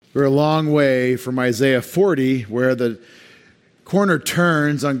We're a long way from Isaiah 40, where the corner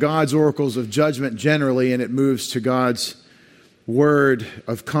turns on God's oracles of judgment generally, and it moves to God's word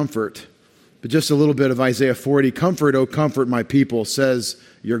of comfort. But just a little bit of Isaiah 40. Comfort, O comfort my people, says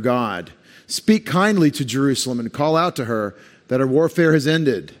your God. Speak kindly to Jerusalem and call out to her that her warfare has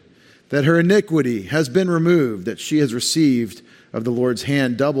ended, that her iniquity has been removed, that she has received of the Lord's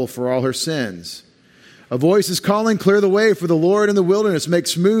hand double for all her sins. A voice is calling, clear the way for the Lord in the wilderness, make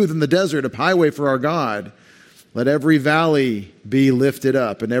smooth in the desert a highway for our God. Let every valley be lifted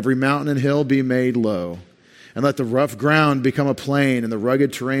up, and every mountain and hill be made low. And let the rough ground become a plain, and the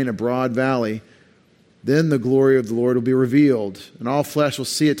rugged terrain a broad valley. Then the glory of the Lord will be revealed, and all flesh will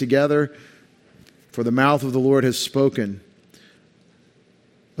see it together, for the mouth of the Lord has spoken.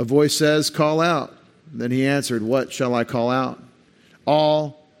 A voice says, call out. Then he answered, what shall I call out?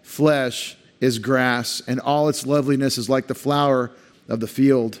 All flesh is grass, and all its loveliness is like the flower of the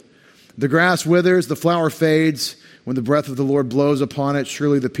field. The grass withers, the flower fades. When the breath of the Lord blows upon it,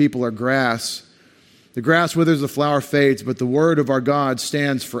 surely the people are grass. The grass withers, the flower fades, but the word of our God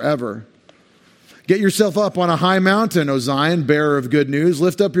stands forever. Get yourself up on a high mountain, O Zion, bearer of good news.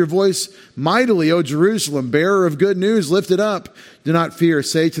 Lift up your voice mightily, O Jerusalem, bearer of good news. Lift it up. Do not fear.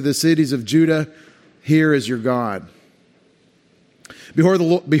 Say to the cities of Judah, here is your God.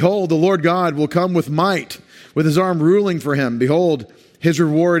 Behold, the Lord God will come with might, with his arm ruling for him. Behold, his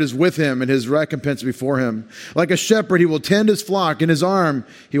reward is with him, and his recompense before him. Like a shepherd, he will tend his flock. In his arm,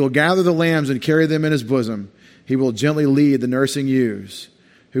 he will gather the lambs and carry them in his bosom. He will gently lead the nursing ewes.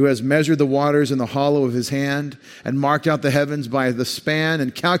 Who has measured the waters in the hollow of his hand, and marked out the heavens by the span,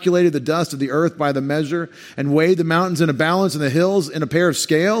 and calculated the dust of the earth by the measure, and weighed the mountains in a balance and the hills in a pair of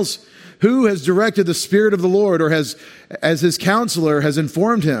scales? Who has directed the Spirit of the Lord, or has, as his counselor, has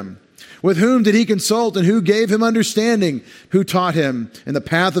informed him? With whom did he consult, and who gave him understanding? Who taught him in the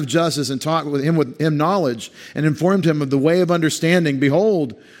path of justice, and taught with him knowledge, and informed him of the way of understanding?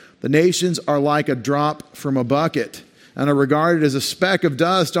 Behold, the nations are like a drop from a bucket, and are regarded as a speck of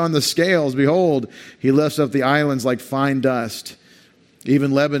dust on the scales. Behold, he lifts up the islands like fine dust.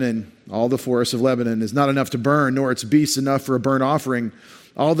 Even Lebanon, all the forests of Lebanon, is not enough to burn, nor its beasts enough for a burnt offering.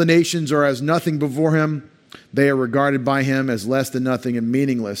 All the nations are as nothing before him. They are regarded by him as less than nothing and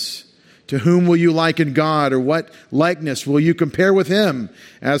meaningless. To whom will you liken God, or what likeness will you compare with him?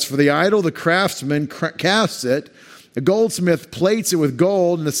 As for the idol, the craftsman casts it. A goldsmith plates it with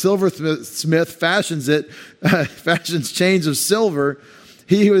gold, and a silversmith fashions chains of silver.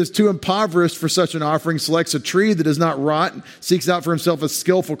 He who is too impoverished for such an offering selects a tree that does not rot, seeks out for himself a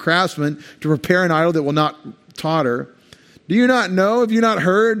skillful craftsman to prepare an idol that will not totter. Do you not know? Have you not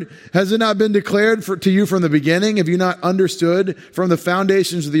heard? Has it not been declared to you from the beginning? Have you not understood from the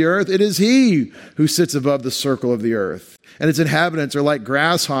foundations of the earth? It is he who sits above the circle of the earth, and its inhabitants are like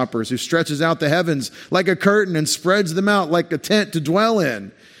grasshoppers, who stretches out the heavens like a curtain and spreads them out like a tent to dwell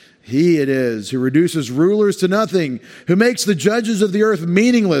in. He it is who reduces rulers to nothing, who makes the judges of the earth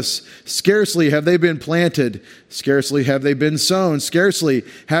meaningless. Scarcely have they been planted, scarcely have they been sown, scarcely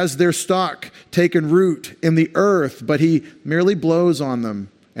has their stock taken root in the earth, but he merely blows on them,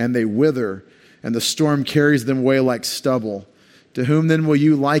 and they wither, and the storm carries them away like stubble. To whom then will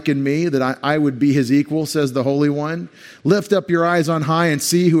you liken me, that I would be his equal, says the Holy One? Lift up your eyes on high and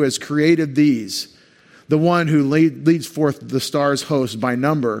see who has created these, the one who leads forth the stars' host by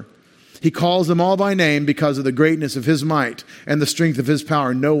number. He calls them all by name because of the greatness of his might and the strength of his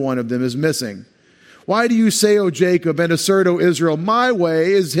power. No one of them is missing. Why do you say, O Jacob, and assert, O Israel, my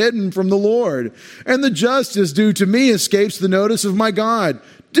way is hidden from the Lord, and the justice due to me escapes the notice of my God?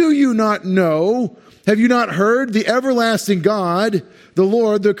 Do you not know? Have you not heard? The everlasting God, the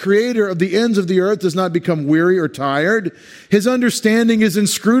Lord, the creator of the ends of the earth, does not become weary or tired. His understanding is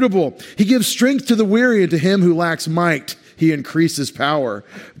inscrutable. He gives strength to the weary, and to him who lacks might he increases power.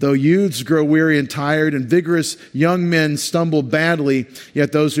 Though youths grow weary and tired, and vigorous young men stumble badly,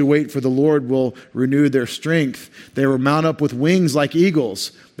 yet those who wait for the Lord will renew their strength. They will mount up with wings like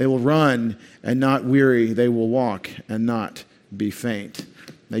eagles. They will run and not weary. They will walk and not be faint.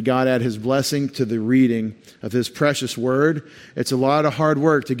 May God add his blessing to the reading of his precious word. It's a lot of hard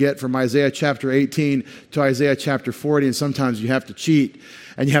work to get from Isaiah chapter 18 to Isaiah chapter 40, and sometimes you have to cheat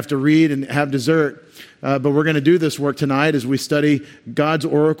and you have to read and have dessert. But we're going to do this work tonight as we study God's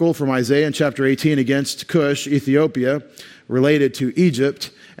oracle from Isaiah in chapter 18 against Cush, Ethiopia, related to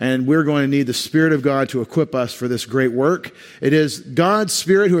Egypt. And we're going to need the Spirit of God to equip us for this great work. It is God's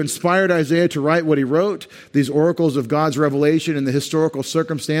Spirit who inspired Isaiah to write what he wrote, these oracles of God's revelation and the historical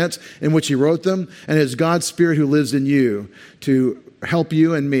circumstance in which he wrote them. And it is God's Spirit who lives in you to help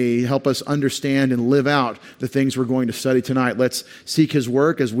you and me, help us understand and live out the things we're going to study tonight. Let's seek his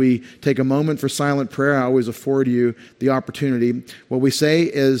work as we take a moment for silent prayer. I always afford you the opportunity. What we say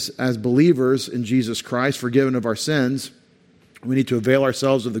is, as believers in Jesus Christ, forgiven of our sins, we need to avail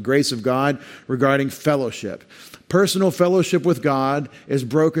ourselves of the grace of God regarding fellowship. Personal fellowship with God is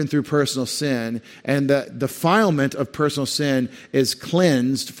broken through personal sin, and the defilement of personal sin is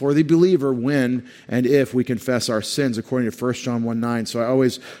cleansed for the believer when and if we confess our sins, according to 1 John 1:9. So I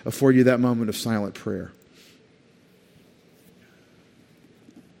always afford you that moment of silent prayer.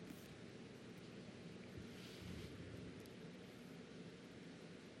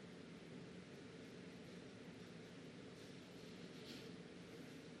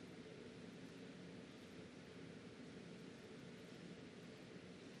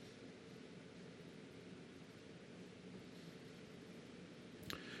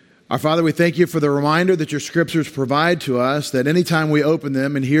 Our Father, we thank you for the reminder that your scriptures provide to us, that anytime we open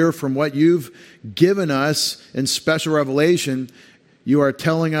them and hear from what you've given us in special revelation, you are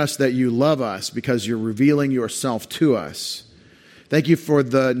telling us that you love us because you're revealing yourself to us. Thank you for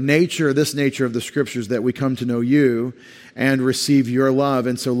this nature of the scriptures, that we come to know you and receive your love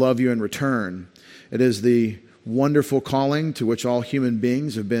and so love you in return. It is the wonderful calling to which all human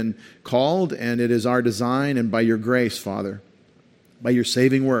beings have been called, and it is our design, and by your grace, Father, by your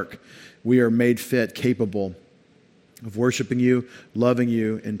saving work, we are made fit, capable of worshiping you, loving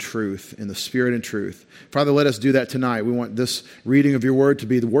you in truth, in the Spirit and truth. Father, let us do that tonight. We want this reading of your word to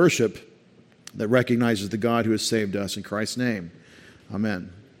be the worship that recognizes the God who has saved us. In Christ's name,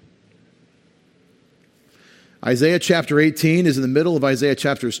 amen. Isaiah chapter 18 is in the middle of Isaiah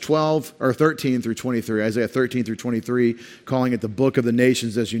chapters 13 through 23. Isaiah 13 through 23, calling it the book of the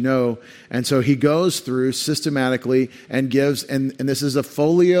nations, as you know. And so he goes through systematically and gives, and this is a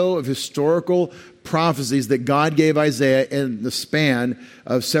folio of historical prophecies that God gave Isaiah in the span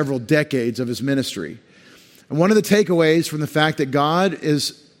of several decades of his ministry. And one of the takeaways from the fact that God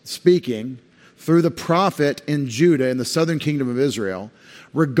is speaking through the prophet in Judah, in the southern kingdom of Israel,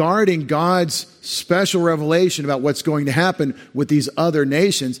 regarding God's special revelation about what's going to happen with these other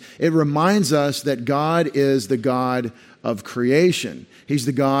nations, it reminds us that God is the God of creation. He's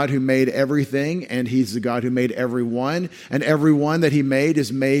the God who made everything, and he's the God who made everyone. And everyone that he made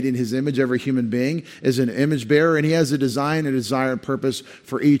is made in his image. Every human being is an image bearer, and he has a design, a desire, and purpose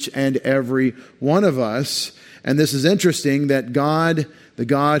for each and every one of us. And this is interesting that God, the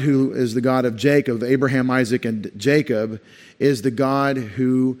God who is the God of Jacob, Abraham, Isaac, and Jacob, is the God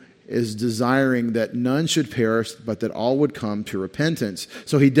who is desiring that none should perish, but that all would come to repentance.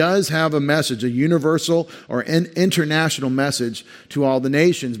 So he does have a message, a universal or an international message to all the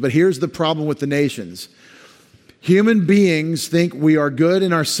nations. But here's the problem with the nations. Human beings think we are good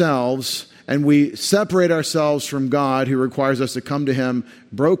in ourselves, and we separate ourselves from God, who requires us to come to him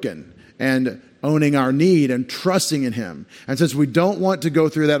broken and owning our need and trusting in him. And since we don't want to go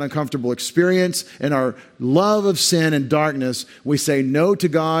through that uncomfortable experience and our love of sin and darkness, we say no to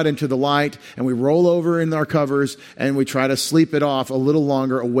God and to the light, and we roll over in our covers and we try to sleep it off a little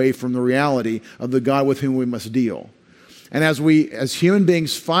longer away from the reality of the God with whom we must deal. And as human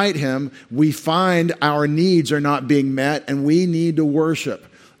beings fight him, we find our needs are not being met, and we need to worship.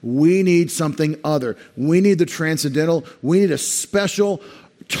 We need something other. We need the transcendental. We need a special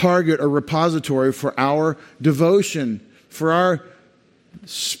target or repository for our devotion, for our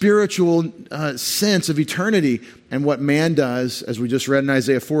spiritual sense of eternity. And what man does, as we just read in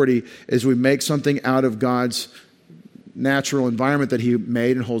Isaiah 40, is we make something out of God's natural environment that he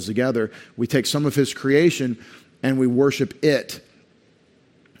made and holds together. We take some of his creation and we worship it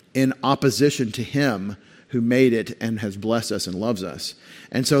in opposition to him who made it and has blessed us and loves us.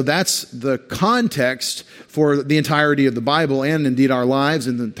 And so that's the context for the entirety of the Bible and indeed our lives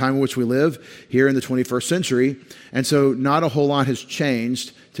in the time in which we live here in the 21st century. And so not a whole lot has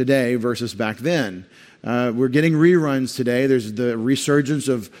changed today versus back then. We're getting reruns today. There's the resurgence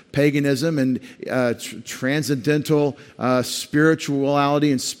of paganism and transcendental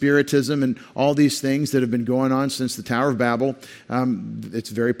spirituality and spiritism and all these things that have been going on since the Tower of Babel. It's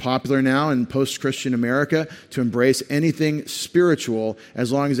very popular now in post-Christian America to embrace anything spiritual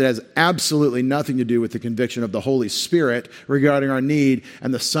as long as it has absolutely nothing to do with the conviction of the Holy Spirit regarding our need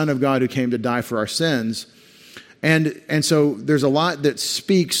and the Son of God who came to die for our sins. And so there's a lot that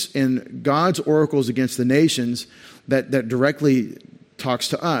speaks in God's oracles against the nations that directly talks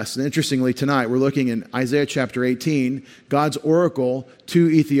to us. And interestingly, tonight we're looking in Isaiah chapter 18, God's oracle to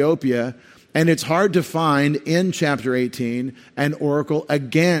Ethiopia. And it's hard to find in chapter 18 an oracle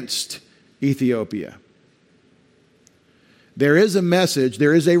against Ethiopia. There is a message,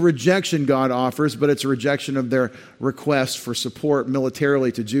 there is a rejection God offers, but it's a rejection of their request for support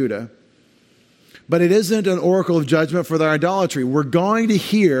militarily to Judah. But it isn't an oracle of judgment for their idolatry. We're going to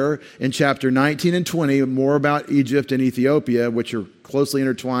hear in chapter 19 and 20 more about Egypt and Ethiopia, which are closely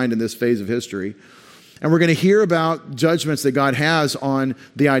intertwined in this phase of history. And we're going to hear about judgments that God has on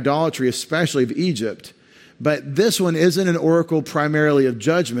the idolatry, especially of Egypt. But this one isn't an oracle primarily of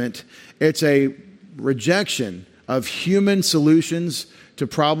judgment. It's a rejection of human solutions to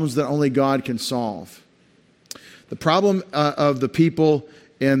problems that only God can solve. The problem of the people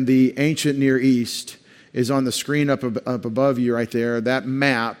in the ancient Near East is on the screen up above you right there. That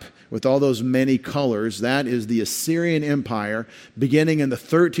map with all those many colors, that is the Assyrian Empire beginning in the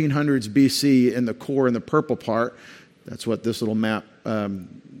 1300s BC in the core, in the purple part. That's what this little map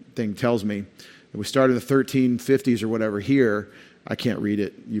thing tells me. We started in the 1350s or whatever here. I can't read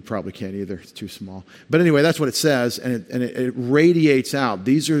it. You probably can't either. It's too small. But anyway, that's what it says, and it radiates out.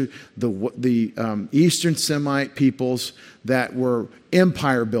 These are the Eastern Semite peoples that were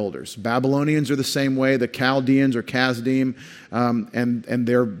empire builders. Babylonians are the same way. The Chaldeans or Kasdim, and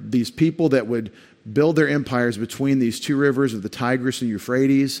they're these people that would build their empires between these two rivers of the Tigris and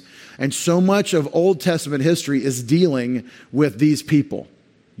Euphrates. And so much of Old Testament history is dealing with these people.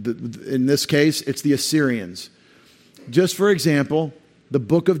 In this case, it's the Assyrians. Just for example, the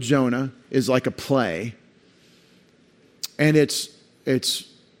book of Jonah is like a play, and it's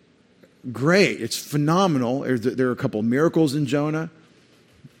great. It's phenomenal. There are a couple of miracles in Jonah.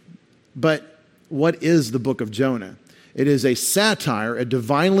 But what is the book of Jonah? It is a satire, a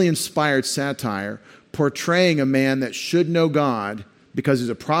divinely inspired satire, portraying a man that should know God because he's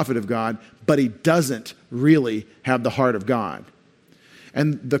a prophet of God, but he doesn't really have the heart of God.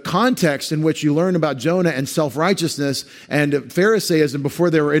 And the context in which you learn about Jonah and self-righteousness and Pharisaism before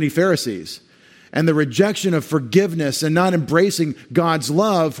there were any Pharisees, and the rejection of forgiveness and not embracing God's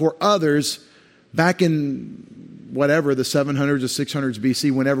love for others back in whatever, the 700s or 600s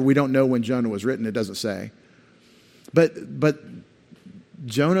BC, whenever, we don't know when Jonah was written, it doesn't say. But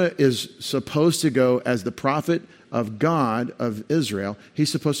Jonah is supposed to go as the prophet of God of Israel.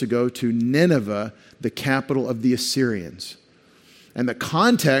 He's supposed to go to Nineveh, the capital of the Assyrians. And the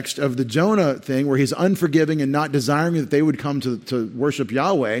context of the Jonah thing, where he's unforgiving and not desiring that they would come to worship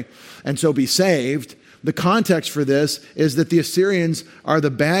Yahweh and so be saved, the context for this is that the Assyrians are the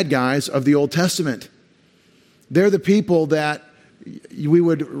bad guys of the Old Testament. They're the people that we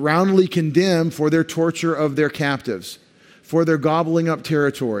would roundly condemn for their torture of their captives, for their gobbling up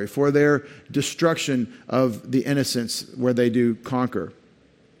territory, for their destruction of the innocents where they do conquer.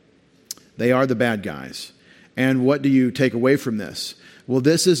 They are the bad guys. And what do you take away from this? Well,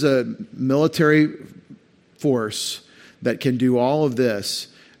 this is a military force that can do all of this,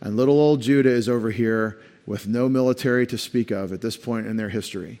 and little old Judah is over here with no military to speak of at this point in their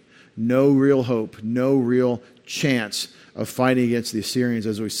history. No real hope, no real chance of fighting against the Assyrians,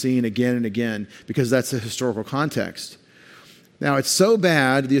 as we've seen again and again, because that's the historical context. Now, it's so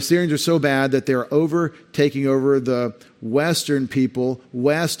bad, the Assyrians are so bad that they're taking over the western people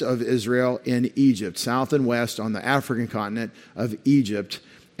west of Israel in Egypt, south and west on the African continent of Egypt.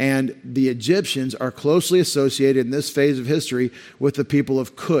 And the Egyptians are closely associated in this phase of history with the people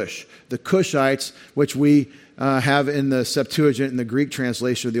of Cush, the Cushites, which we have in the Septuagint, in the Greek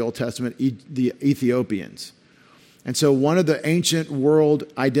translation of the Old Testament, the Ethiopians. And so one of the ancient world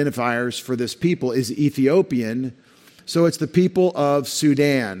identifiers for this people is Ethiopian. So it's the people of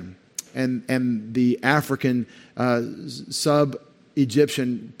Sudan and the African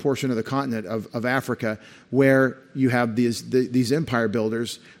sub-Egyptian portion of the continent of Africa, where you have these empire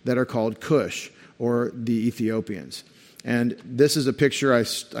builders that are called Cush, or the Ethiopians. And this is a picture I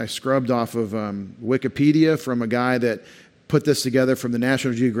scrubbed off of Wikipedia from a guy that put this together from the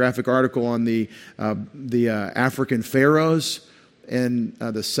National Geographic article on the African pharaohs in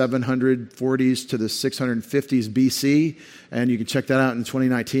the 740s to the 650s BC, and you can check that out in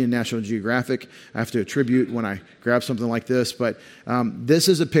 2019 in National Geographic. I have to attribute when I grab something like this, but this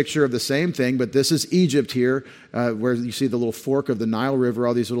is a picture of the same thing, but this is Egypt here, where you see the little fork of the Nile River,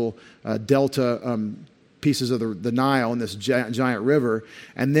 all these little delta pieces of the Nile in this giant river.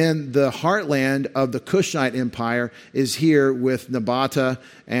 And then the heartland of the Kushite Empire is here with Nabata,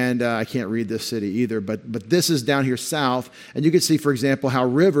 and I can't read this city either, but this is down here south. And you can see, for example, how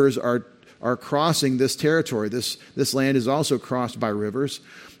rivers are crossing this territory. This land is also crossed by rivers.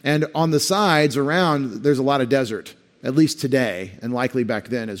 And on the sides around, there's a lot of desert, at least today, and likely back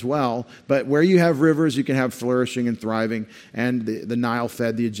then as well. But where you have rivers, you can have flourishing and thriving, and the Nile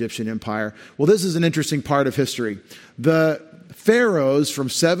fed the Egyptian empire. Well, this is an interesting part of history. The pharaohs from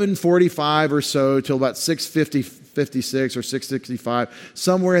 745 or so till about 656 or 665,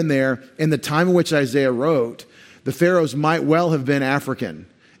 somewhere in there, in the time in which Isaiah wrote, the pharaohs might well have been African.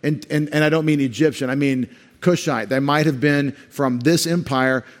 And I don't mean Egyptian, I mean Cushite. They might have been from this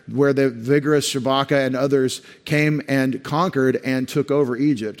empire where the vigorous Shabaka and others came and conquered and took over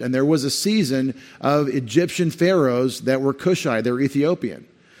Egypt. And there was a season of Egyptian pharaohs that were Cushite, they were Ethiopian.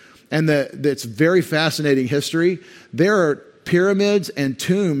 And it's very fascinating history. There are pyramids and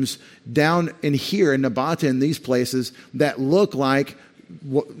tombs down in here in Nabata and these places that look like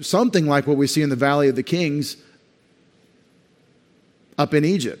something like what we see in the Valley of the Kings up in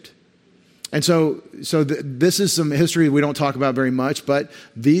Egypt. And so this is some history we don't talk about very much, but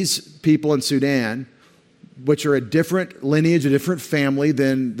these people in Sudan, which are a different lineage, a different family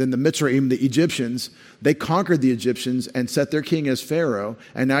than the Mitzrayim, the Egyptians, they conquered the Egyptians and set their king as Pharaoh,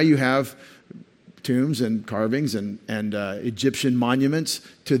 and now you have tombs and carvings and Egyptian monuments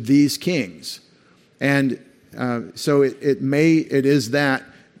to these kings. And so it is that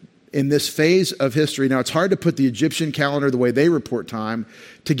in this phase of history. Now, it's hard to put the Egyptian calendar, the way they report time,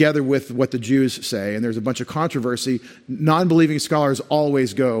 together with what the Jews say. And there's a bunch of controversy. Non-believing scholars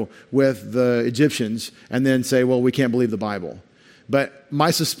always go with the Egyptians and then say, well, we can't believe the Bible. But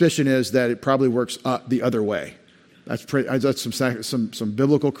my suspicion is that it probably works the other way. That's some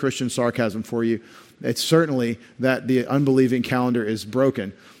biblical Christian sarcasm for you. It's certainly that the unbelieving calendar is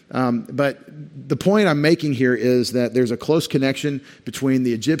broken. But the point I'm making here is that there's a close connection between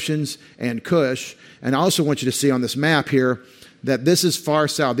the Egyptians and Cush. And I also want you to see on this map here that this is far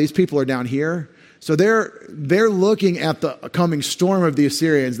south. These people are down here. So they're looking at the coming storm of the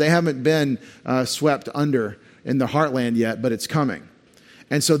Assyrians. They haven't been swept under in the heartland yet, but it's coming.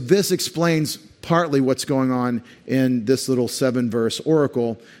 And so this explains partly what's going on in this little 7-verse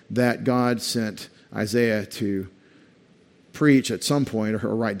oracle that God sent Isaiah to preach at some point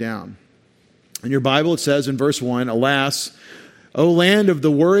or write down. In your Bible, it says in verse 1, "Alas, O land of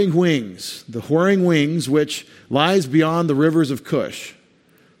the whirring wings, which lies beyond the rivers of Cush."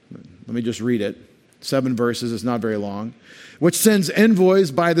 Let me just read it. 7 verses, it's not very long. "Which sends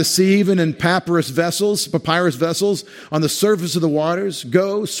envoys by the sea, even in papyrus vessels on the surface of the waters.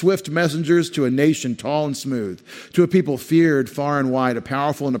 Go, swift messengers, to a nation tall and smooth, to a people feared far and wide, a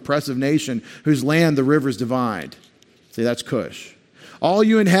powerful and oppressive nation whose land the rivers divide." See, that's Cush. "All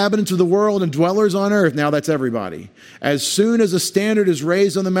you inhabitants of the world and dwellers on earth," now that's everybody. "As soon as a standard is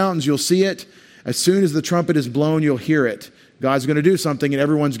raised on the mountains, you'll see it. As soon as the trumpet is blown, you'll hear it." God's going to do something and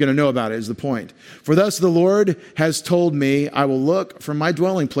everyone's going to know about it is the point. "For thus the Lord has told me, I will look from my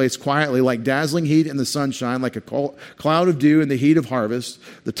dwelling place quietly like dazzling heat in the sunshine, like a cloud of dew in the heat of harvest,"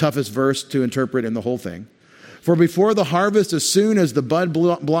 the toughest verse to interpret in the whole thing. "For before the harvest, as soon as the bud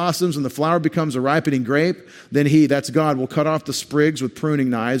blossoms and the flower becomes a ripening grape, then he," that's God, "will cut off the sprigs with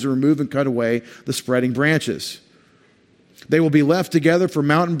pruning knives and remove and cut away the spreading branches. They will be left together for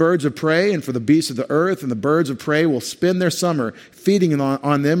mountain birds of prey and for the beasts of the earth, and the birds of prey will spend their summer feeding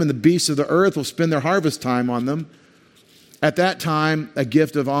on them, and the beasts of the earth will spend their harvest time on them. At that time, a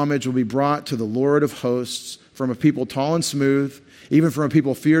gift of homage will be brought to the Lord of hosts from a people tall and smooth, even from a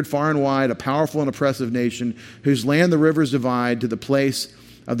people feared far and wide, a powerful and oppressive nation, whose land the rivers divide, to the place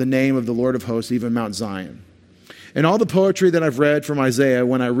of the name of the Lord of hosts, even Mount Zion." And all the poetry that I've read from Isaiah,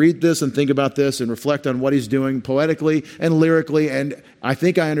 when I read this and think about this and reflect on what he's doing poetically and lyrically, and I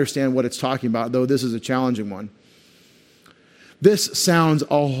think I understand what it's talking about, though this is a challenging one. This sounds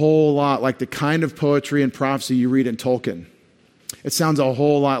a whole lot like the kind of poetry and prophecy you read in Tolkien. It sounds a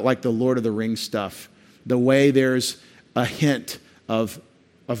whole lot like the Lord of the Rings stuff, the way there's a hint of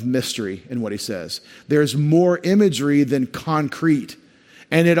mystery in what he says. There's more imagery than concrete.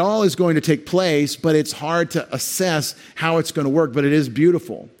 And it all is going to take place, but it's hard to assess how it's going to work, but it is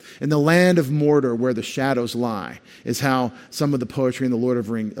beautiful. In the land of Mordor, where the shadows lie, is how some of the poetry in the Lord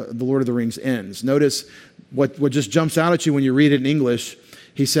of the Rings ends. Notice what just jumps out at you when you read it in English.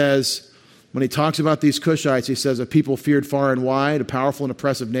 He says, when he talks about these Cushites, he says, "A people feared far and wide, a powerful and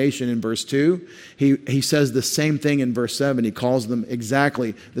oppressive nation," in verse 2. He says the same thing in verse 7. He calls them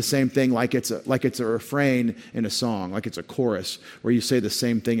exactly the same thing, like it's a refrain in a song, like it's a chorus, where you say the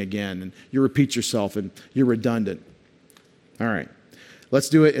same thing again, and you repeat yourself, and you're redundant. All right, let's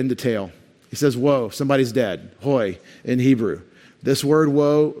do it in detail. He says, "Woe, somebody's dead," hoi, in Hebrew. This word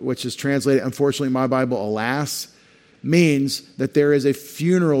woe, which is translated, unfortunately in my Bible, alas, means that there is a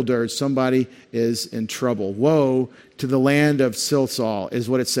funeral dirge. Somebody is in trouble. Woe to the land of Silsal is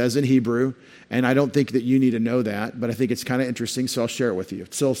what it says in Hebrew. And I don't think that you need to know that, but I think it's kind of interesting, so I'll share it with you.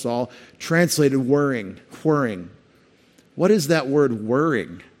 Silsal, translated whirring. What is that word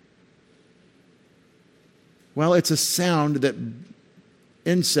whirring? Well, it's a sound that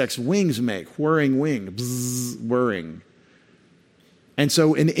insects' wings make, whirring wing, bzz, whirring. And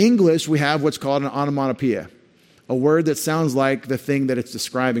so in English, we have what's called an onomatopoeia, a word that sounds like the thing that it's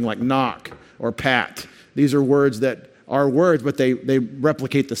describing, like knock or pat. These are words, but they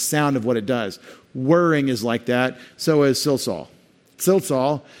replicate the sound of what it does. Whirring is like that. So is silsal.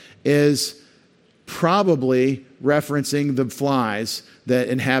 Silsal is probably referencing the flies that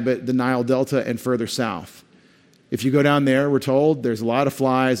inhabit the Nile Delta and further south. If you go down there, we're told, there's a lot of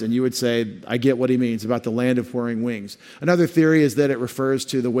flies, and you would say, I get what he means about the land of whirring wings. Another theory is that it refers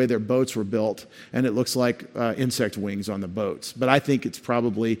to the way their boats were built, and it looks like insect wings on the boats. But I think it's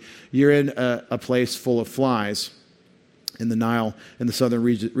probably, you're in a place full of flies in the Nile, in the southern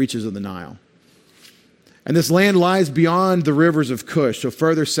reaches of the Nile. And this land lies beyond the rivers of Cush, so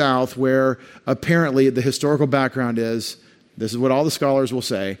further south, where apparently the historical background is, this is what all the scholars will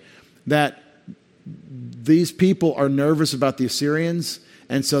say, that these people are nervous about the Assyrians,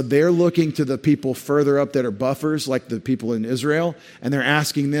 and so they're looking to the people further up that are buffers, like the people in Israel, and they're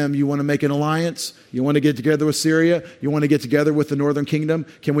asking them, you want to make an alliance? You want to get together with Syria? You want to get together with the northern kingdom?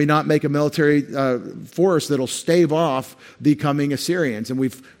 Can we not make a military force that'll stave off the coming Assyrians? And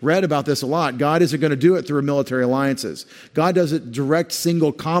we've read about this a lot. God isn't going to do it through military alliances. God does it direct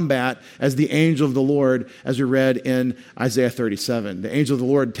single combat as the angel of the Lord, as we read in Isaiah 37. The angel of the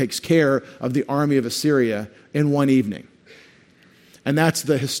Lord takes care of the army of Assyria in one evening. And that's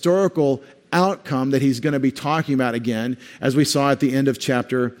the historical outcome that he's going to be talking about again, as we saw at the end of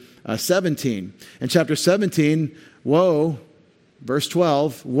chapter 17. In chapter 17, woe, verse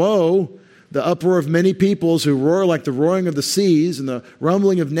 12, woe, the uproar of many peoples who roar like the roaring of the seas, and the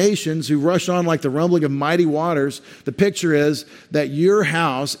rumbling of nations who rush on like the rumbling of mighty waters. The picture is that your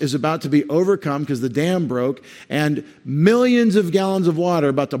house is about to be overcome because the dam broke, and millions of gallons of water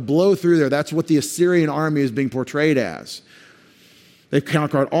are about to blow through there. That's what the Assyrian army is being portrayed as. They've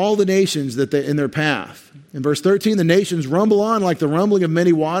conquered all the nations that in their path. In verse 13, the nations rumble on like the rumbling of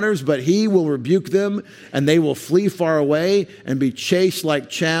many waters, but he will rebuke them, and they will flee far away and be chased like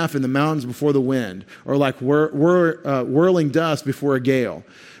chaff in the mountains before the wind, or like whirling dust before a gale.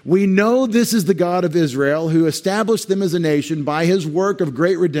 We know this is the God of Israel, who established them as a nation by his work of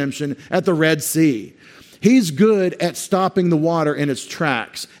great redemption at the Red Sea. He's good at stopping the water in its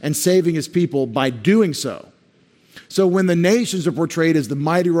tracks and saving his people by doing so. So when the nations are portrayed as the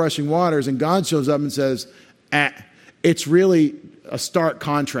mighty rushing waters and God shows up and says, it's really a stark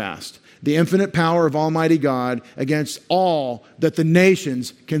contrast. The infinite power of Almighty God against all that the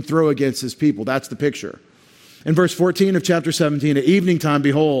nations can throw against his people. That's the picture. In verse 14 of chapter 17, at evening time,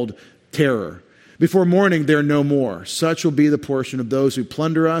 behold, terror. Before morning, there no more. Such will be the portion of those who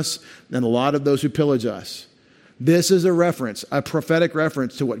plunder us and the lot of those who pillage us. This is a prophetic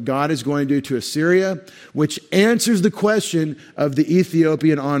reference to what God is going to do to Assyria, which answers the question of the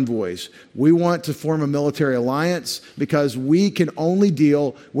Ethiopian envoys. We want to form a military alliance because we can only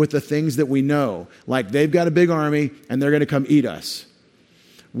deal with the things that we know. Like they've got a big army and they're going to come eat us.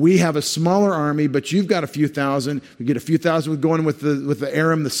 We have a smaller army, but you've got a few thousand. We get a few thousand going with the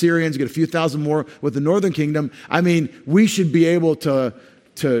Aram, the Syrians, get a few thousand more with the northern kingdom. I mean, we should be able to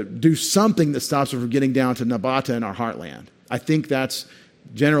do something that stops us from getting down to Nabata in our heartland. I think that's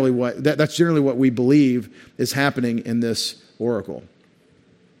generally what we believe is happening in this oracle.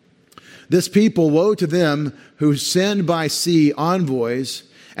 This people, woe to them who send by sea envoys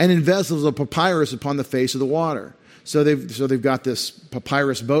and in vessels of papyrus upon the face of the water. So they've got this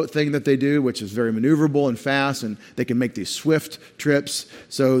papyrus boat thing that they do, which is very maneuverable and fast, and they can make these swift trips.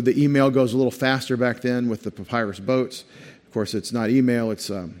 So the email goes a little faster back then with the papyrus boats. Of course, it's not email; it's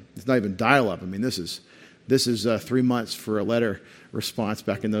not even dial-up. I mean, this is 3 months for a letter response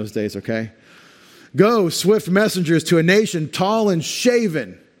back in those days. Okay, go swift messengers to a nation tall and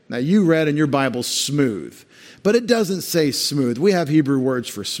shaven. Now you read in your Bible smooth, but it doesn't say smooth. We have Hebrew words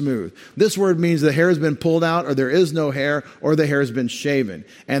for smooth. This word means the hair has been pulled out, or there is no hair, or the hair has been shaven.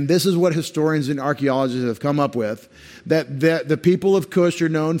 And this is what historians and archaeologists have come up with: that the people of Cush are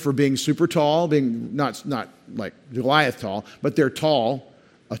known for being super tall, being not like Goliath tall, but they're tall,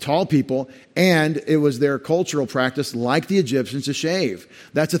 a tall people, and it was their cultural practice, like the Egyptians, to shave.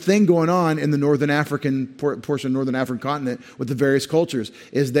 That's a thing going on in the northern African portion of the northern African continent with the various cultures,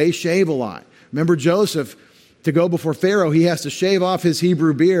 is they shave a lot. Remember Joseph, to go before Pharaoh, he has to shave off his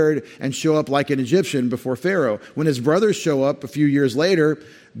Hebrew beard and show up like an Egyptian before Pharaoh. When his brothers show up a few years later,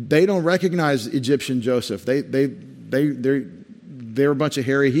 they don't recognize Egyptian Joseph. They're a bunch of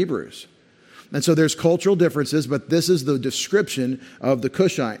hairy Hebrews. And so there's cultural differences, but this is the description of the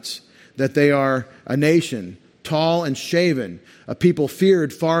Cushites, that they are a nation, tall and shaven, a people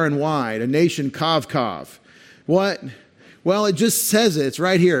feared far and wide, a nation kav. What? Well, it just says it. It's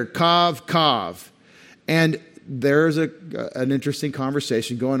right here, Kav, Kav. And there's an interesting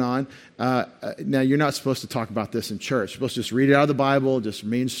conversation going on. Now, you're not supposed to talk about this in church. You're supposed to just read it out of the Bible, just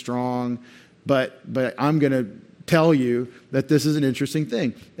remain strong. But I'm going to tell you that this is an interesting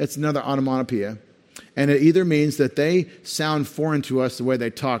thing. It's another onomatopoeia. And it either means that they sound foreign to us the way they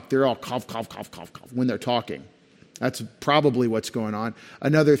talk. They're all cough, cough, cough, cough, cough when they're talking. That's probably what's going on.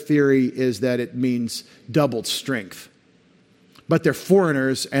 Another theory is that it means doubled strength. But they're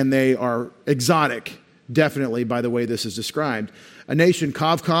foreigners and they are exotic, definitely, by the way this is described. A nation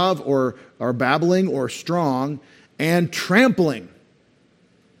kav kav, or babbling, or strong, and trampling.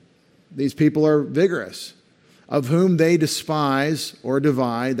 These people are vigorous. Of whom they despise or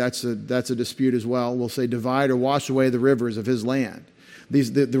divide, that's a dispute as well. We'll say divide or wash away the rivers of his land.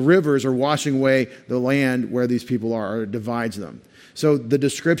 The rivers are washing away the land where these people are, or divides them. So the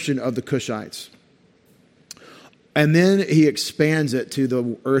description of the Cushites. And then he expands it to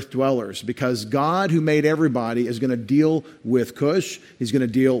the earth dwellers, because God, who made everybody, is going to deal with Cush. He's going to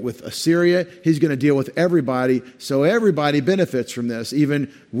deal with Assyria. He's going to deal with everybody. So everybody benefits from this,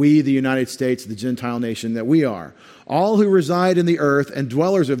 even we, the United States, the Gentile nation that we are. All who reside in the earth and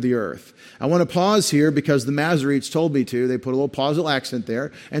dwellers of the earth. I want to pause here because the Masoretes told me to. They put a little pausal accent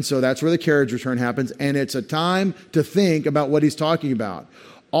there. And so that's where the carriage return happens. And it's a time to think about what he's talking about.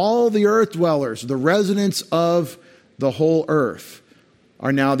 All the earth dwellers, the residents of the whole earth,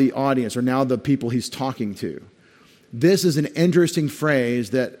 are now the audience, are now the people he's talking to. This is an interesting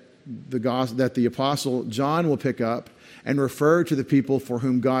phrase that the Apostle John will pick up and refer to the people for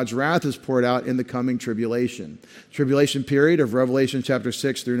whom God's wrath is poured out in the coming tribulation. Tribulation period of Revelation chapter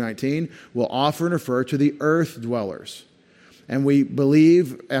 6 through 19 will often refer to the earth dwellers. And we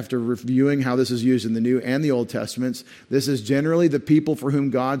believe, after reviewing how this is used in the New and the Old Testaments, this is generally the people for whom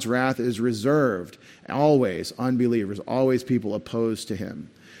God's wrath is reserved. Always unbelievers, always people opposed to him.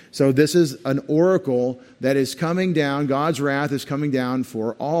 So this is an oracle that is coming down. God's wrath is coming down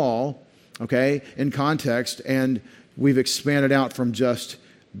for all, okay, in context. And we've expanded out from just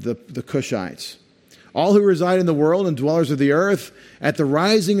the Cushites. All who reside in the world and dwellers of the earth, at the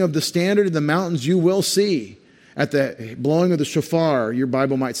rising of the standard in the mountains you will see. At the blowing of the shofar, your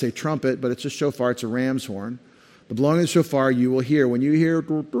Bible might say trumpet, but it's a shofar, it's a ram's horn. The blowing of the shofar you will hear. When you hear,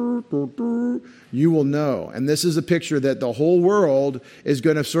 you will know. And this is a picture that the whole world is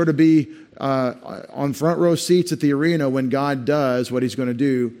going to sort of be on front row seats at the arena when God does what he's going to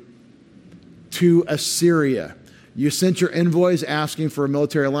do to Assyria. You sent your envoys asking for a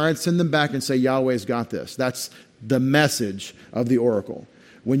military alliance, send them back and say, Yahweh's got this. That's the message of the oracle.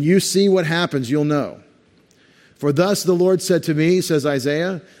 When you see what happens, you'll know. For thus the Lord said to me, says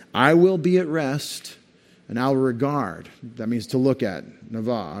Isaiah, I will be at rest and I'll regard. That means to look at.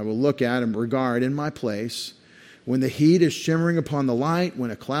 Navah. I will look at and regard in my place. When the heat is shimmering upon the light, when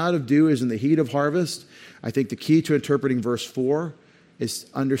a cloud of dew is in the heat of harvest. I think the key to interpreting verse 4 is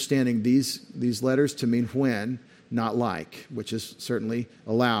understanding these letters to mean when, not like, which is certainly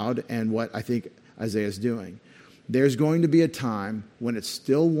allowed and what I think Isaiah is doing. There's going to be a time when it's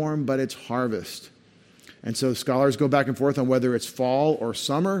still warm, but it's harvest. And so scholars go back and forth on whether it's fall or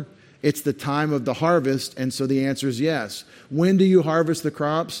summer. It's the time of the harvest, and so the answer is yes. When do you harvest the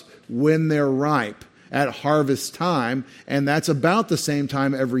crops? When they're ripe, at harvest time, and that's about the same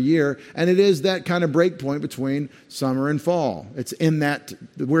time every year, and it is that kind of break point between summer and fall. It's in that,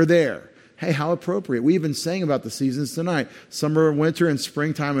 we're there. Hey, how appropriate. We even sang about the seasons tonight. Summer, winter, and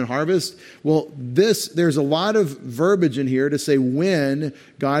springtime and harvest. Well, there's a lot of verbiage in here to say when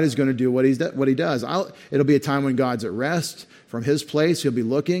God is going to do what he does. It'll be a time when God's at rest from his place. He'll be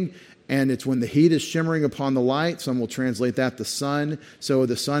looking. And it's when the heat is shimmering upon the light. Some will translate that the sun. So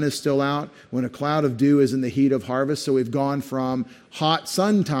the sun is still out. When a cloud of dew is in the heat of harvest. So we've gone from hot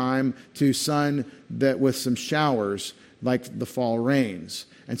sun time to sun that with some showers like the fall rains.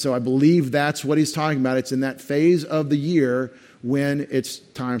 And so I believe that's what he's talking about. It's in that phase of the year when it's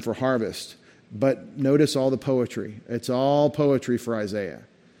time for harvest. But notice all the poetry. It's all poetry for Isaiah.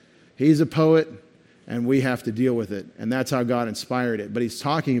 He's a poet, and we have to deal with it. And that's how God inspired it. But he's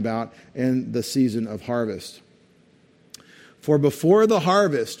talking about in the season of harvest. For before the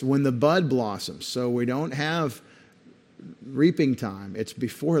harvest, when the bud blossoms, so we don't have reaping time. It's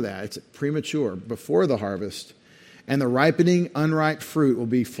before that. It's premature, before the harvest. And the ripening, unripe fruit will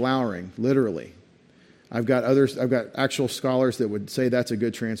be flowering, literally. I've got actual scholars that would say that's a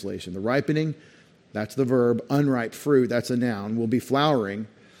good translation. The ripening, that's the verb. Unripe fruit, that's a noun, will be flowering.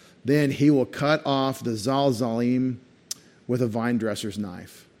 Then he will cut off the zalzalim with a vine dresser's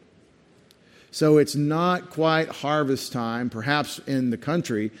knife. So it's not quite harvest time, perhaps in the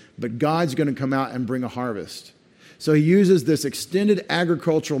country, but God's going to come out and bring a harvest. So he uses this extended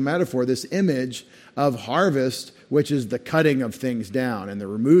agricultural metaphor, this image of harvest, which is the cutting of things down and the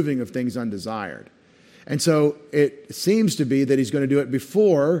removing of things undesired. And so it seems to be that he's going to do it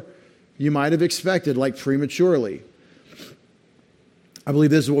before you might have expected, like prematurely. I believe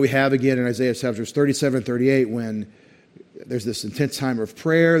this is what we have again in Isaiah chapters 37 and 38 when there's this intense time of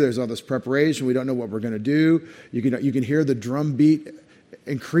prayer. There's all this preparation. We don't know what we're going to do. You can hear the drum beat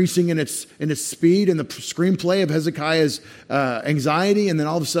increasing in its speed in the screenplay of Hezekiah's anxiety, and then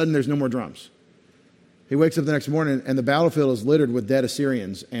all of a sudden there's no more drums. He wakes up the next morning and the battlefield is littered with dead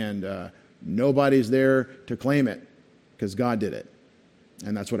Assyrians, and nobody's there to claim it because God did it.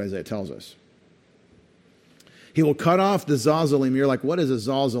 And that's what Isaiah tells us. He will cut off the Zazalim. You're like, what is a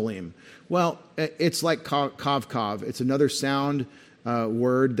Zazalim? Well, it's like kav. It's another sound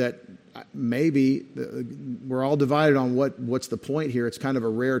word that maybe we're all divided on what's the point here. It's kind of a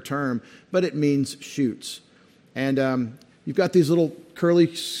rare term, but it means shoots. And you've got these little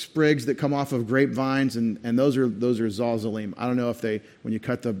curly sprigs that come off of grapevines, and those are zazalim. I don't know if when you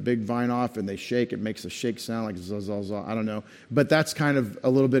cut the big vine off and they shake, it makes a shake sound like zazazah. I don't know. But that's kind of a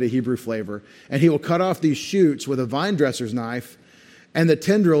little bit of Hebrew flavor. And he will cut off these shoots with a vine dresser's knife, and the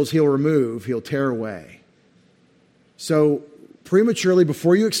tendrils he'll tear away. So prematurely,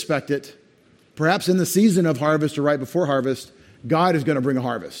 before you expect it, perhaps in the season of harvest or right before harvest, God is going to bring a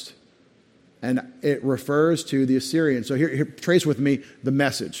harvest. And it refers to the Assyrians. So here, trace with me the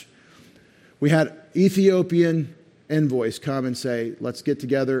message. We had Ethiopian envoys come and say, let's get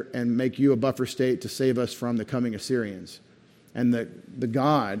together and make you a buffer state to save us from the coming Assyrians. And the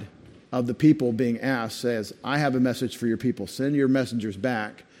God of the people being asked says, I have a message for your people. Send your messengers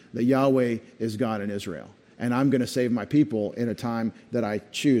back that Yahweh is God in Israel. And I'm going to save my people in a time that I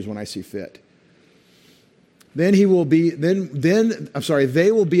choose when I see fit. They will be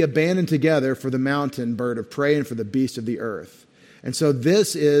abandoned together for the mountain bird of prey and for the beast of the earth. And so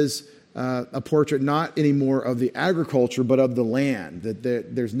this is a portrait not anymore of the agriculture, but of the land,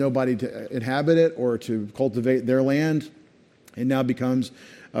 that there's nobody to inhabit it or to cultivate their land. It now becomes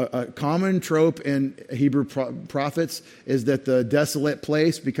a common trope in Hebrew prophets is that the desolate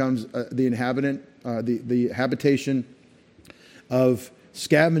place becomes the habitation of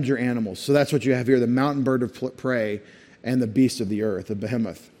scavenger animals. So that's what you have here, the mountain bird of prey and the beast of the earth, the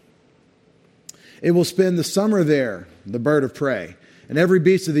behemoth. It will spend the summer there, the bird of prey, and every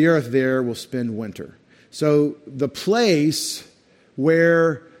beast of the earth there will spend winter. So the place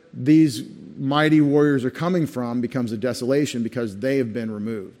where these mighty warriors are coming from becomes a desolation because they have been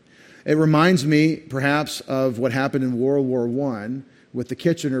removed. It reminds me perhaps of what happened in World War I with the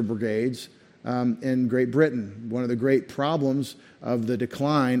Kitchener Brigades in Great Britain. One of the great problems of the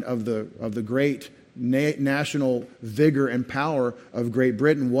decline of the great national vigor and power of Great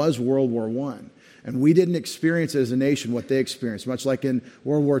Britain was World War I. And we didn't experience as a nation what they experienced. Much like in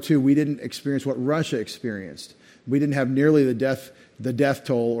World War II, we didn't experience what Russia experienced. We didn't have nearly the death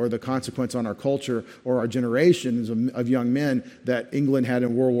toll or the consequence on our culture or our generations of young men that England had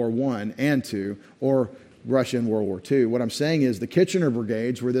in World War I and II, or Russia in World War II. What I'm saying is the Kitchener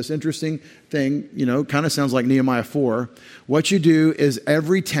Brigades were this interesting thing, kind of sounds like Nehemiah 4. What you do is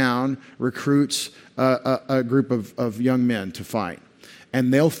every town recruits a group of young men to fight,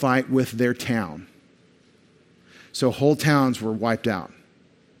 and they'll fight with their town. So whole towns were wiped out.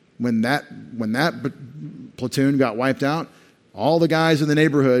 When that platoon got wiped out, all the guys in the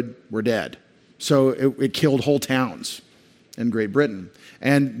neighborhood were dead. So it killed whole towns in Great Britain.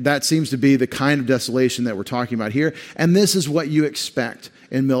 And that seems to be the kind of desolation that we're talking about here. And this is what you expect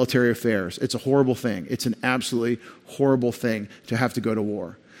in military affairs. It's a horrible thing. It's an absolutely horrible thing to have to go to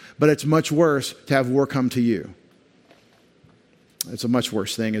war. But it's much worse to have war come to you. It's a much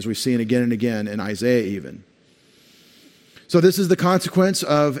worse thing, as we've seen again and again in Isaiah even. So this is the consequence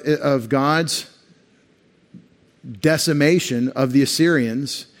of God's decimation of the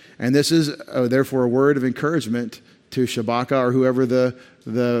Assyrians. And this is therefore a word of encouragement to Shabaka or whoever the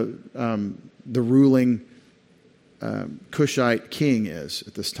ruling Cushite king is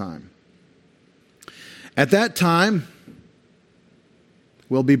at this time. At that time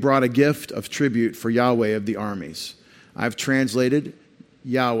will be brought a gift of tribute for Yahweh of the armies. I've translated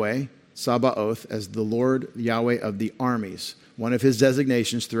Yahweh, Sabaoth, as the Lord Yahweh of the armies, one of his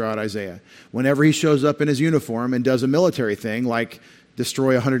designations throughout Isaiah. Whenever he shows up in his uniform and does a military thing like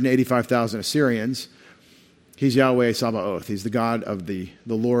destroy 185,000 Assyrians, he's Yahweh Sabaoth. He's the God of the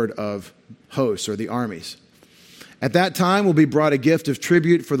Lord of hosts, or the armies. At that time will be brought a gift of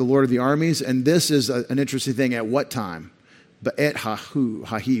tribute for the Lord of the armies. And this is an interesting thing. At what time? Ba'et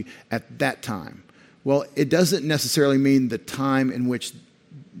hahi, at that time. Well, it doesn't necessarily mean the time in which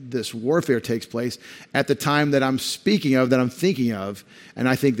this warfare takes place, at the time that I'm speaking of, that I'm thinking of, and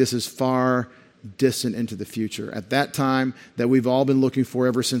I think this is far distant into the future. At that time that we've all been looking for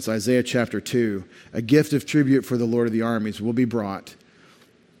ever since Isaiah chapter 2, a gift of tribute for the Lord of the armies will be brought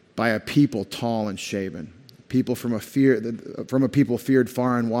by a people tall and shaven, people from a people feared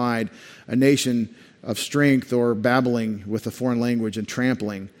far and wide, a nation of strength or babbling with a foreign language and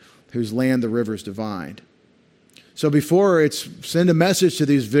trampling, whose land the rivers divide. So before it's send a message to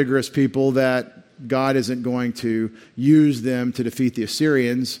these vigorous people that God isn't going to use them to defeat the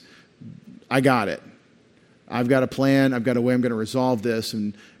Assyrians, I got it. I've got a plan. I've got a way I'm going to resolve this,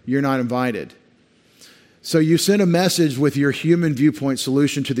 and you're not invited. So you send a message with your human viewpoint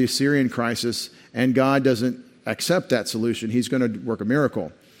solution to the Assyrian crisis, and God doesn't accept that solution. He's going to work a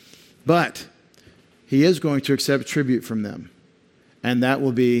miracle. But he is going to accept tribute from them, and that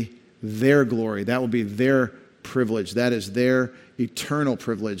will be their glory. That will be their privilege. That is their eternal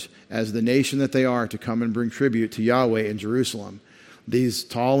privilege as the nation that they are to come and bring tribute to Yahweh in Jerusalem. These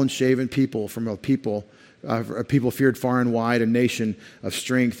tall and shaven people from a people feared far and wide, a nation of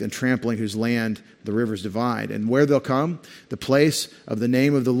strength and trampling, whose land the rivers divide. And where they'll come? The place of the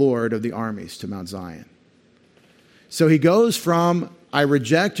name of the Lord of the armies, to Mount Zion. So he goes from, I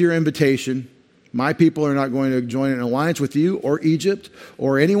reject your invitation. My people are not going to join an alliance with you or Egypt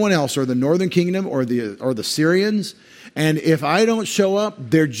or anyone else or the northern kingdom or the Syrians. And if I don't show up,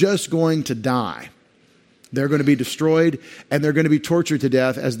 they're just going to die. They're going to be destroyed and they're going to be tortured to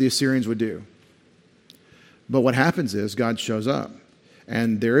death as the Assyrians would do. But what happens is God shows up.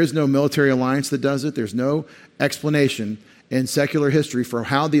 And there is no military alliance that does it. There's no explanation in secular history for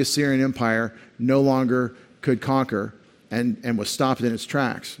how the Assyrian Empire no longer could conquer and was stopped in its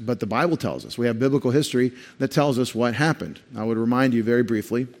tracks. But the Bible tells us. We have biblical history that tells us what happened. I would remind you very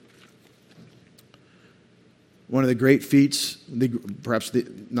briefly. One of the great feats, the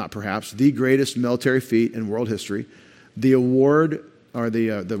greatest military feat in world history, the award or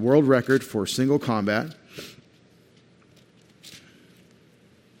the world record for single combat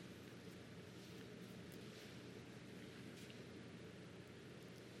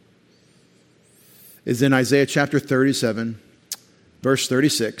is in Isaiah chapter 37, verse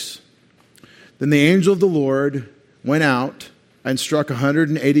 36. Then the angel of the Lord went out and struck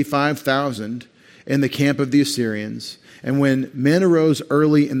 185,000 in the camp of the Assyrians. And when men arose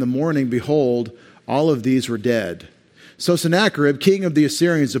early in the morning, behold, all of these were dead. So Sennacherib, king of the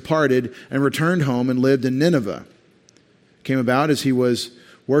Assyrians, departed and returned home and lived in Nineveh. It came about as he was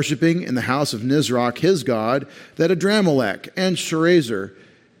worshiping in the house of Nisroch, his god, that Adramelech and Sharezer,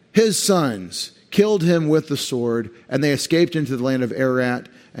 his sons, killed him with the sword, and they escaped into the land of Ararat,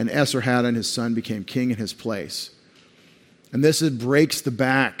 and Esarhaddon, his son, became king in his place. And this breaks the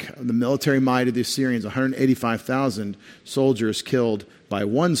back of the military might of the Assyrians, 185,000 soldiers killed by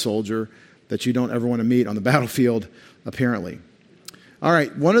one soldier that you don't ever want to meet on the battlefield, apparently. All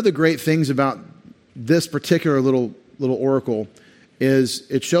right, one of the great things about this particular little oracle is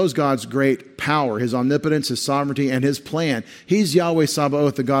it shows God's great power, his omnipotence, his sovereignty, and his plan. He's Yahweh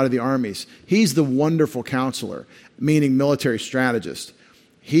Sabaoth, the God of the armies. He's the wonderful counselor, meaning military strategist.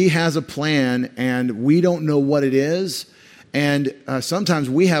 He has a plan, and we don't know what it is. And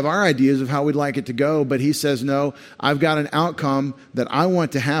sometimes we have our ideas of how we'd like it to go, but he says, no, I've got an outcome that I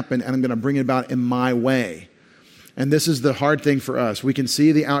want to happen, and I'm going to bring it about in my way. And this is the hard thing for us. We can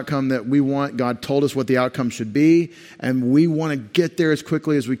see the outcome that we want. God told us what the outcome should be, and we want to get there as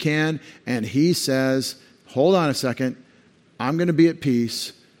quickly as we can. And he says, hold on a second. I'm going to be at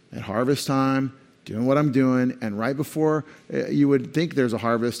peace at harvest time, doing what I'm doing, and right before you would think there's a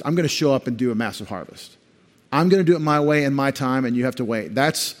harvest, I'm going to show up and do a massive harvest. I'm going to do it my way in my time, and you have to wait.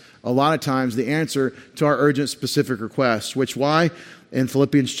 That's a lot of times the answer to our urgent specific requests, which why in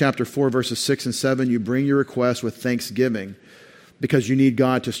Philippians chapter 4, verses 6 and 7, you bring your request with thanksgiving because you need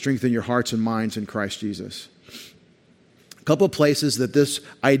God to strengthen your hearts and minds in Christ Jesus. A couple of places that this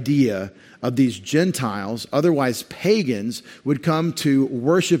idea of these Gentiles, otherwise pagans, would come to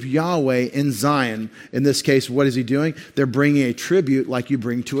worship Yahweh in Zion. In this case, what is he doing? They're bringing a tribute like you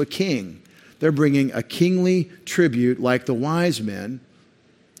bring to a king. They're bringing a kingly tribute like the wise men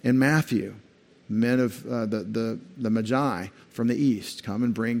in Matthew, men of the Magi from the east, come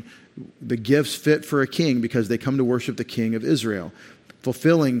and bring the gifts fit for a king because they come to worship the King of Israel,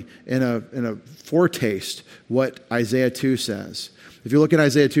 fulfilling in a foretaste what Isaiah 2 says. If you look at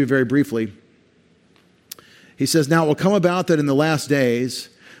Isaiah 2 very briefly, he says, now it will come about that in the last days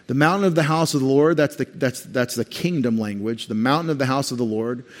The mountain of the house of the Lord, that's the kingdom language. The mountain of the house of the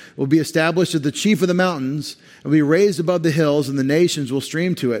Lord will be established as the chief of the mountains and will be raised above the hills, and the nations will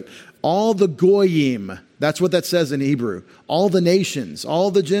stream to it. All the goyim, that's what that says in Hebrew. All the nations, all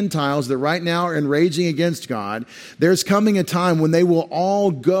the Gentiles that right now are enraging against God, there's coming a time when they will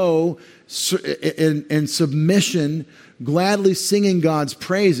all go in submission, gladly singing God's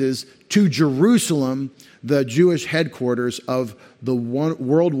praises to Jerusalem, the Jewish headquarters of the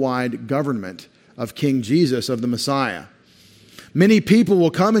worldwide government of King Jesus, of the Messiah. Many people will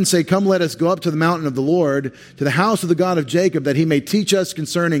come and say, "Come, let us go up to the mountain of the Lord, to the house of the God of Jacob, that he may teach us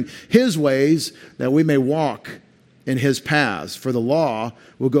concerning his ways, that we may walk in his paths. For the law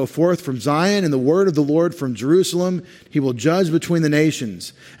will go forth from Zion, and the word of the Lord from Jerusalem. He will judge between the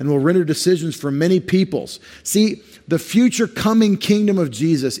nations, and will render decisions for many peoples." See, the future coming kingdom of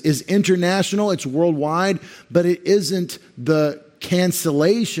Jesus is international, it's worldwide, but it isn't the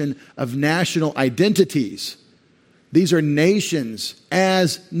cancellation of national identities. These are nations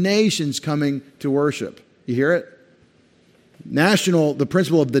as nations coming to worship. You hear it? The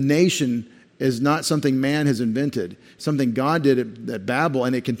principle of the nation is not something man has invented, something God did at Babel,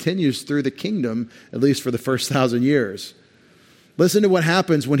 and it continues through the kingdom, at least for the first 1,000 years. Listen to what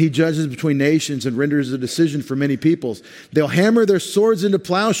happens when he judges between nations and renders a decision for many peoples. They'll hammer their swords into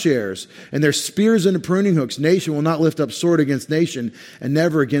plowshares and their spears into pruning hooks. Nation will not lift up sword against nation, and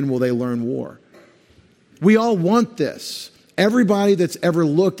never again will they learn war. We all want this. Everybody that's ever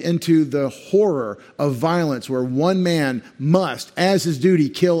looked into the horror of violence where one man must, as his duty,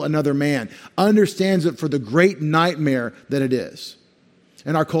 kill another man, understands it for the great nightmare that it is.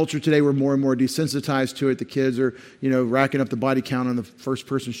 In our culture today, we're more and more desensitized to it. The kids are, racking up the body count on the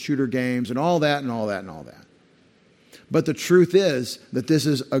first-person shooter games and all that and all that and all that. But the truth is that this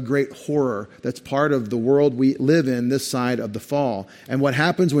is a great horror that's part of the world we live in this side of the fall. And what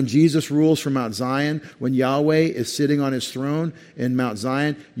happens when Jesus rules from Mount Zion, when Yahweh is sitting on his throne in Mount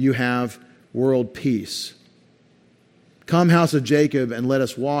Zion, you have world peace. Come, house of Jacob, and let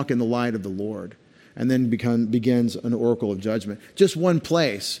us walk in the light of the Lord. And then begins an oracle of judgment. Just one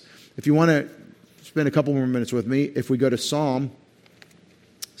place. If you want to spend a couple more minutes with me, if we go to Psalm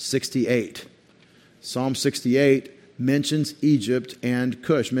 68. Psalm 68 mentions Egypt and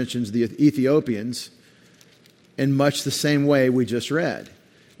Cush, mentions the Ethiopians in much the same way we just read.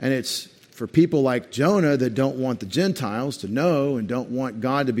 And it's for people like Jonah that don't want the Gentiles to know and don't want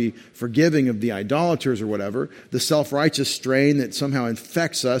God to be forgiving of the idolaters or whatever, the self-righteous strain that somehow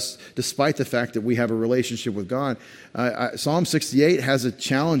infects us despite the fact that we have a relationship with God. Psalm 68 has a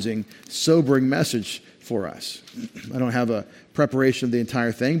challenging, sobering message for us. I don't have a preparation of the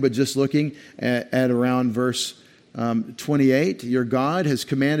entire thing, but just looking at around verse 28, your God has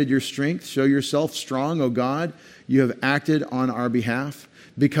commanded your strength. Show yourself strong, O God. You have acted on our behalf.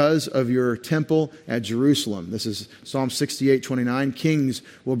 Because of your temple at Jerusalem. This is Psalm 68:29. Kings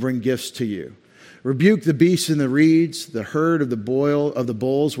will bring gifts to you. Rebuke the beasts and the reeds, the herd of the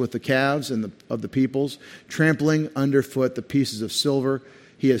bulls with the calves and of the peoples, trampling underfoot the pieces of silver.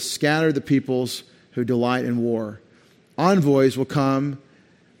 He has scattered the peoples who delight in war. Envoys will come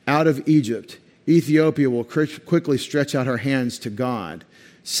out of Egypt. Ethiopia will quickly stretch out her hands to God.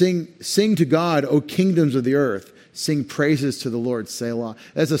 Sing to God, O kingdoms of the earth. Sing praises to the Lord, Selah.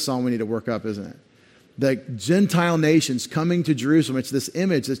 That's a song we need to work up, isn't it? The Gentile nations coming to Jerusalem. It's this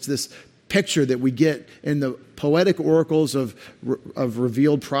image, it's this picture that we get in the poetic oracles of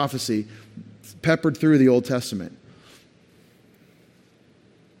revealed prophecy peppered through the Old Testament.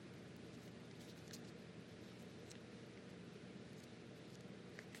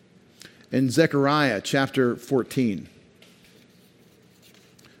 In Zechariah chapter 14,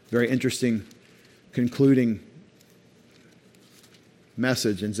 very interesting concluding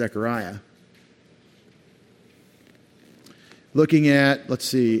message in Zechariah. Looking at,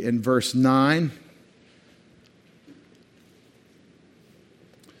 in verse 9.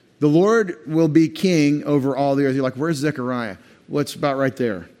 The Lord will be king over all the earth. You're like, where's Zechariah? Well, it's about right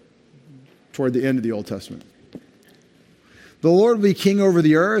there, toward the end of the Old Testament. The Lord will be king over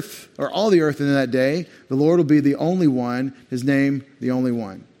the earth, or all the earth in that day. The Lord will be the only one, his name, the only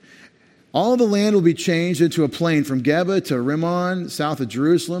one. All the land will be changed into a plain from Geba to Rimmon, south of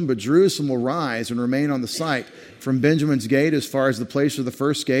Jerusalem, but Jerusalem will rise and remain on the site from Benjamin's gate as far as the place of the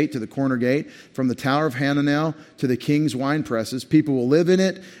first gate to the corner gate, from the Tower of Hananel to the king's wine presses. People will live in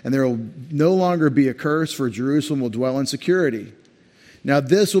it, and there will no longer be a curse, for Jerusalem will dwell in security. Now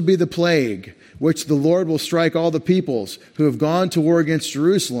this will be the plague which the Lord will strike all the peoples who have gone to war against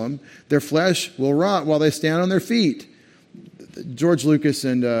Jerusalem. Their flesh will rot while they stand on their feet. George Lucas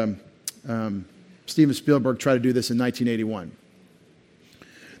and Steven Spielberg tried to do this in 1981.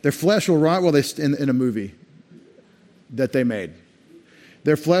 Their flesh will rot while they in a movie that they made.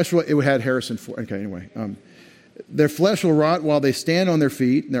 Their flesh will, it had Harrison Ford. Okay, anyway. Their flesh will rot while they stand on their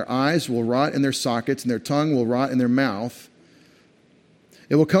feet, and their eyes will rot in their sockets, and their tongue will rot in their mouth.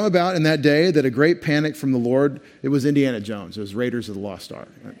 It will come about in that day that a great panic from the Lord, it was Indiana Jones, it was Raiders of the Lost Ark.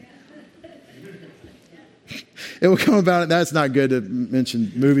 It will come about, that's not good to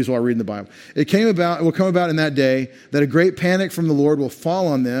mention movies while reading the Bible. It will come about in that day that a great panic from the Lord will fall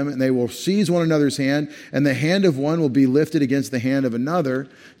on them, and they will seize one another's hand, and the hand of one will be lifted against the hand of another.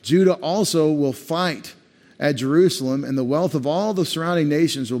 Judah also will fight at Jerusalem, and the wealth of all the surrounding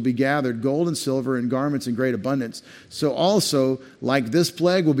nations will be gathered, gold and silver and garments in great abundance. So also, like this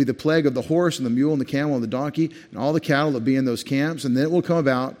plague, will be the plague of the horse and the mule and the camel and the donkey and all the cattle that be in those camps. And then it will come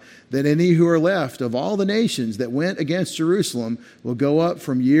about that any who are left of all the nations that went against Jerusalem will go up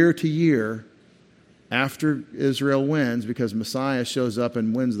from year to year after Israel wins, because Messiah shows up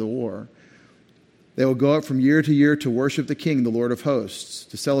and wins the war. They will go up from year to year to worship the King, the Lord of hosts,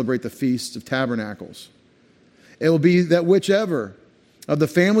 to celebrate the Feast of Tabernacles. It will be that whichever of the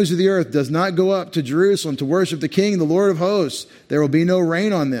families of the earth does not go up to Jerusalem to worship the King, the Lord of hosts, there will be no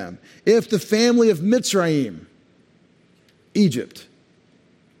rain on them. If the family of Mitzrayim, Egypt,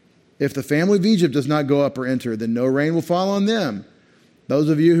 if the family of Egypt does not go up or enter, then no rain will fall on them. Those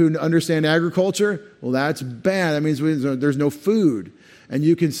of you who understand agriculture, well, that's bad. That means there's no food. And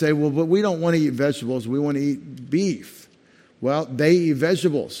you can say, well, but we don't want to eat vegetables. We want to eat beef. Well, they eat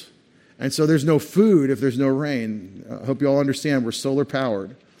vegetables. And so there's no food if there's no rain. I hope you all understand we're solar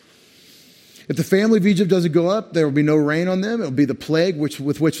powered. If the family of Egypt doesn't go up, there will be no rain on them. It will be the plague with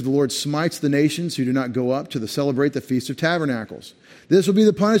which the Lord smites the nations who do not go up to celebrate the Feast of Tabernacles. This will be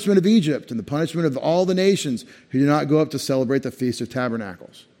the punishment of Egypt and the punishment of all the nations who do not go up to celebrate the Feast of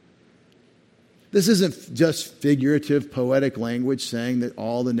Tabernacles. This isn't just figurative, poetic language saying that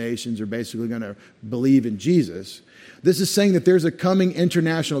all the nations are basically going to believe in Jesus. This is saying that there's a coming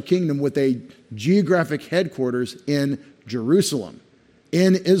international kingdom with a geographic headquarters in Jerusalem,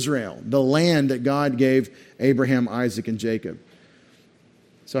 in Israel, the land that God gave Abraham, Isaac, and Jacob.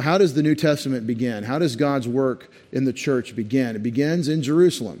 So how does the New Testament begin? How does God's work in the church begin? It begins in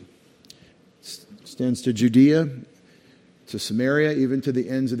Jerusalem. It extends to Judea, to Samaria, even to the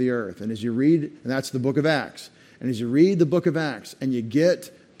ends of the earth. And as you read, and that's the book of Acts. And as you read the book of Acts and you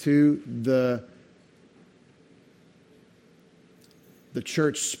get to the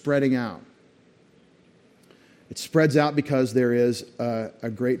church spreading out. It spreads out because there is a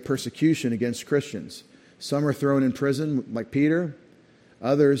great persecution against Christians. Some are thrown in prison, like Peter.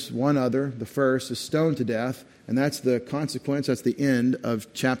 Others, one other, the first, is stoned to death. And that's the consequence, that's the end of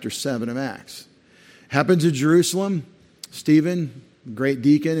chapter 7 of Acts. Happens in Jerusalem. Stephen, great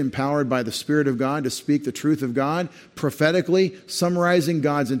deacon, empowered by the Spirit of God to speak the truth of God, prophetically summarizing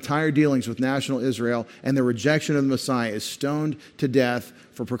God's entire dealings with national Israel and the rejection of the Messiah, is stoned to death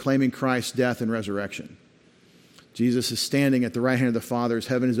for proclaiming Christ's death and resurrection. Jesus is standing at the right hand of the Father as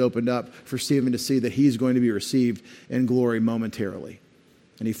heaven is opened up for Stephen to see that he's going to be received in glory momentarily.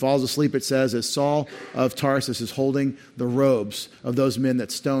 And he falls asleep, it says, as Saul of Tarsus is holding the robes of those men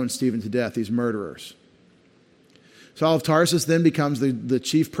that stoned Stephen to death, these murderers. Saul of Tarsus then becomes the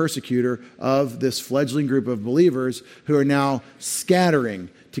chief persecutor of this fledgling group of believers who are now scattering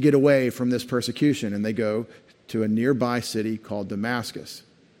to get away from this persecution. And they go to a nearby city called Damascus.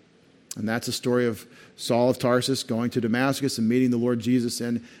 And that's the story of Saul of Tarsus going to Damascus and meeting the Lord Jesus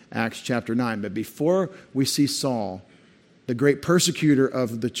in Acts chapter 9. But before we see Saul, the great persecutor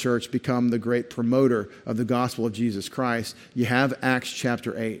of the church, become the great promoter of the gospel of Jesus Christ, you have Acts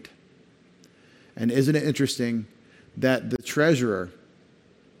chapter 8. And isn't it interesting that the treasurer,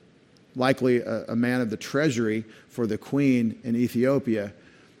 likely a man of the treasury for the queen in Ethiopia,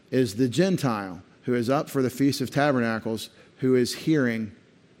 is the Gentile who is up for the Feast of Tabernacles, who is hearing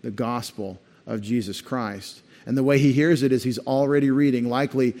the gospel of Jesus Christ. And the way he hears it is he's already reading,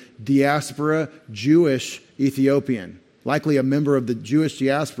 likely diaspora Jewish Ethiopian, likely a member of the Jewish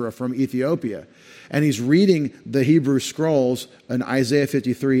diaspora from Ethiopia. And he's reading the Hebrew scrolls in Isaiah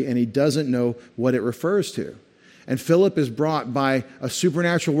 53, and he doesn't know what it refers to. And Philip is brought by a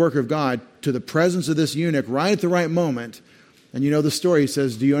supernatural work of God to the presence of this eunuch right at the right moment. And you know the story. He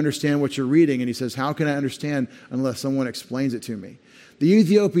says, do you understand what you're reading? And he says, how can I understand unless someone explains it to me? The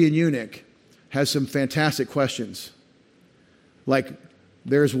Ethiopian eunuch has some fantastic questions. Like,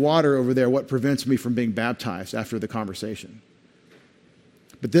 there's water over there. What prevents me from being baptized after the conversation?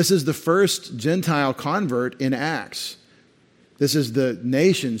 But this is the first Gentile convert in Acts. This is the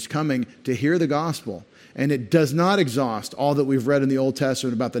nations coming to hear the gospel. And it does not exhaust all that we've read in the Old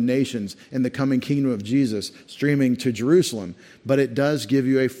Testament about the nations and the coming kingdom of Jesus streaming to Jerusalem. But it does give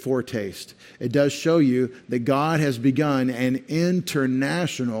you a foretaste. It does show you that God has begun an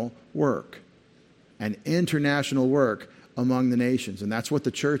international work. An international work among the nations. And that's what the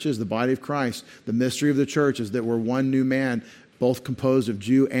church is, the body of Christ. The mystery of the church is that we're one new man, both composed of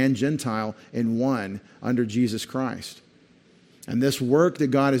Jew and Gentile in one under Jesus Christ. And this work that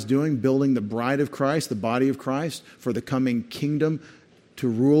God is doing, building the bride of Christ, the body of Christ, for the coming kingdom to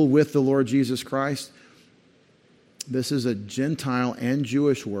rule with the Lord Jesus Christ, this is a Gentile and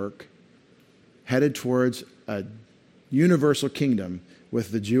Jewish work headed towards a universal kingdom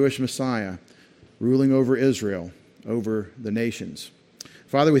with the Jewish Messiah ruling over Israel, over the nations.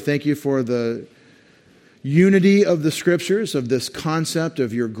 Father, we thank you for the unity of the Scriptures, of this concept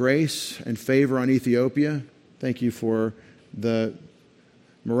of your grace and favor on Ethiopia. Thank you for the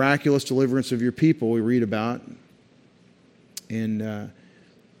miraculous deliverance of your people we read about in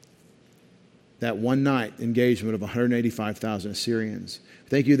that one night engagement of 185,000 Assyrians.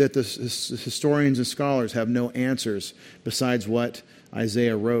 Thank you that the historians and scholars have no answers besides what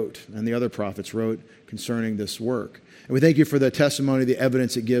Isaiah wrote and the other prophets wrote concerning this work. And we thank you for the testimony, the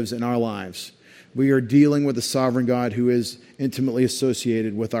evidence it gives in our lives. We are dealing with a sovereign God who is intimately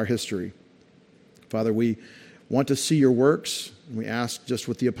associated with our history. Father, we want to see your works. And we ask, just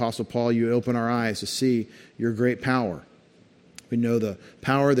with the Apostle Paul, you open our eyes to see your great power. We know the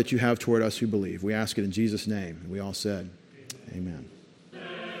power that you have toward us who believe. We ask it in Jesus' name. And we all said, amen.